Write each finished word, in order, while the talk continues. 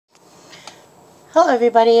Hello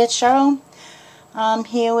everybody, it's Cheryl. I'm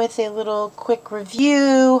here with a little quick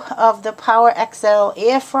review of the Power XL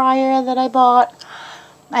air fryer that I bought.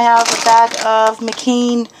 I have a bag of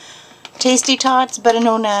McCain Tasty Tots, better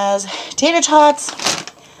known as tater tots.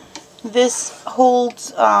 This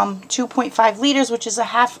holds 2.5 liters, which is I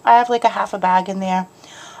have like a half a bag in there.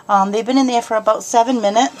 They've been in there for about 7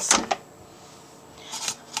 minutes.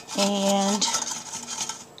 And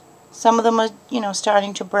some of them are,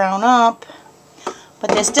 starting to brown up. But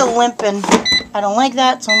they're still limping. I don't like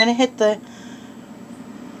that, so I'm going to hit the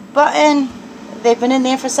button. They've been in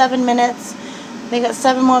there for 7 minutes. They got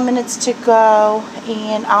 7 more minutes to go,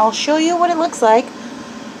 and I'll show you what it looks like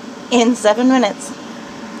in 7 minutes.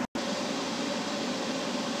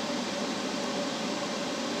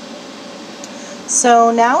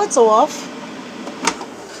 So now it's off.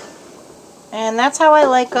 And that's how I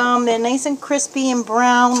like them. They're nice and crispy and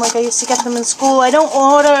brown, like I used to get them in school. I don't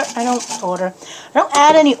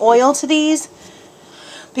add any oil to these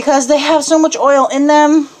because they have so much oil in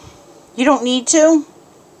them. You don't need to.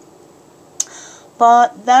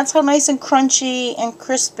 But that's how nice and crunchy and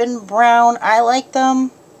crisp and brown I like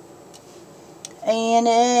them. And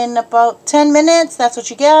in about 10 minutes, that's what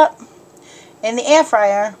you get in the air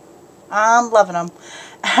fryer. I'm loving them.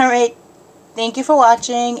 Alright. Thank you for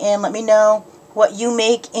watching, and let me know what you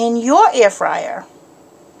make in your air fryer.